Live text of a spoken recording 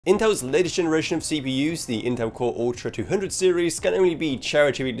Intel's latest generation of CPUs, the Intel Core Ultra 200 series, can only be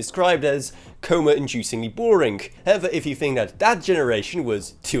charitably described as coma-inducingly boring. However, if you think that that generation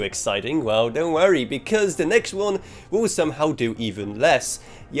was too exciting, well, don't worry, because the next one will somehow do even less.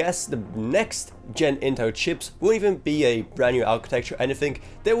 Yes, the next gen Intel chips won't even be a brand new architecture or anything,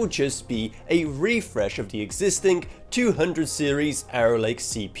 they will just be a refresh of the existing 200 series Arrow Lake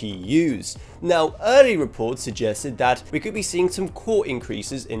CPUs. Now, early reports suggested that we could be seeing some core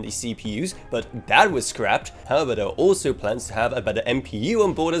increases in the CPUs, but that was scrapped. However, there are also plans to have a better MPU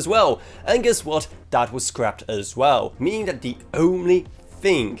on board as well, and guess what? That was scrapped as well, meaning that the only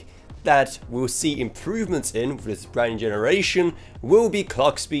thing that we'll see improvements in with this brand new generation will be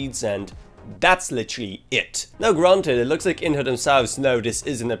clock speeds, and that's literally it. Now granted, it looks like Intel themselves know this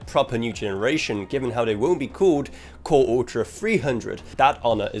isn't a proper new generation, given how they won't be called Core Ultra 300. That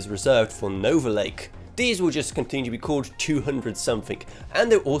honor is reserved for Nova Lake. These will just continue to be called 200 something,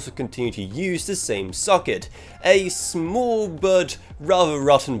 and they'll also continue to use the same socket. A small but rather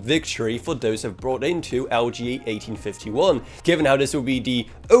rotten victory for those who have brought into LGA 1851, given how this will be the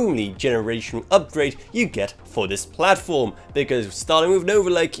only generational upgrade you get for this platform, because starting with Nova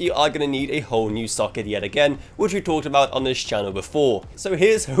Lake you are going to need a whole new socket yet again, which we talked about on this channel before. So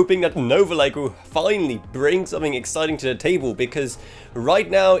here's hoping that Nova Lake will finally bring something exciting to the table, because right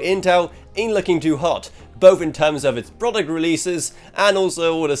now Intel ain't looking too hot, both in terms of its product releases and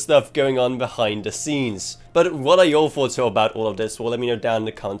also all the stuff going on behind the scenes. But what are your thoughts about all of this? Well, let me know down in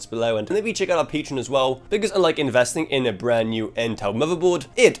the comments below, and maybe check out our Patreon as well, because unlike investing in a brand new Intel motherboard,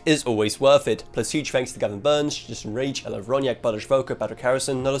 it is always worth it. Plus huge thanks to Gavin Burns, Justin Rage, Ella Ronyak, Bartosz Volker, Patrick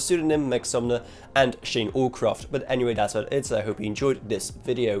Harrison, Not a Pseudonym, Meg Sumner, and Shane Allcroft. But anyway, that's what it is. I hope you enjoyed this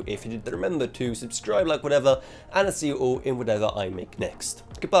video. If you did, then remember to subscribe, like, whatever, and I'll see you all in whatever I make next.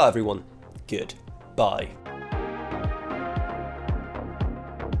 Goodbye everyone. Goodbye.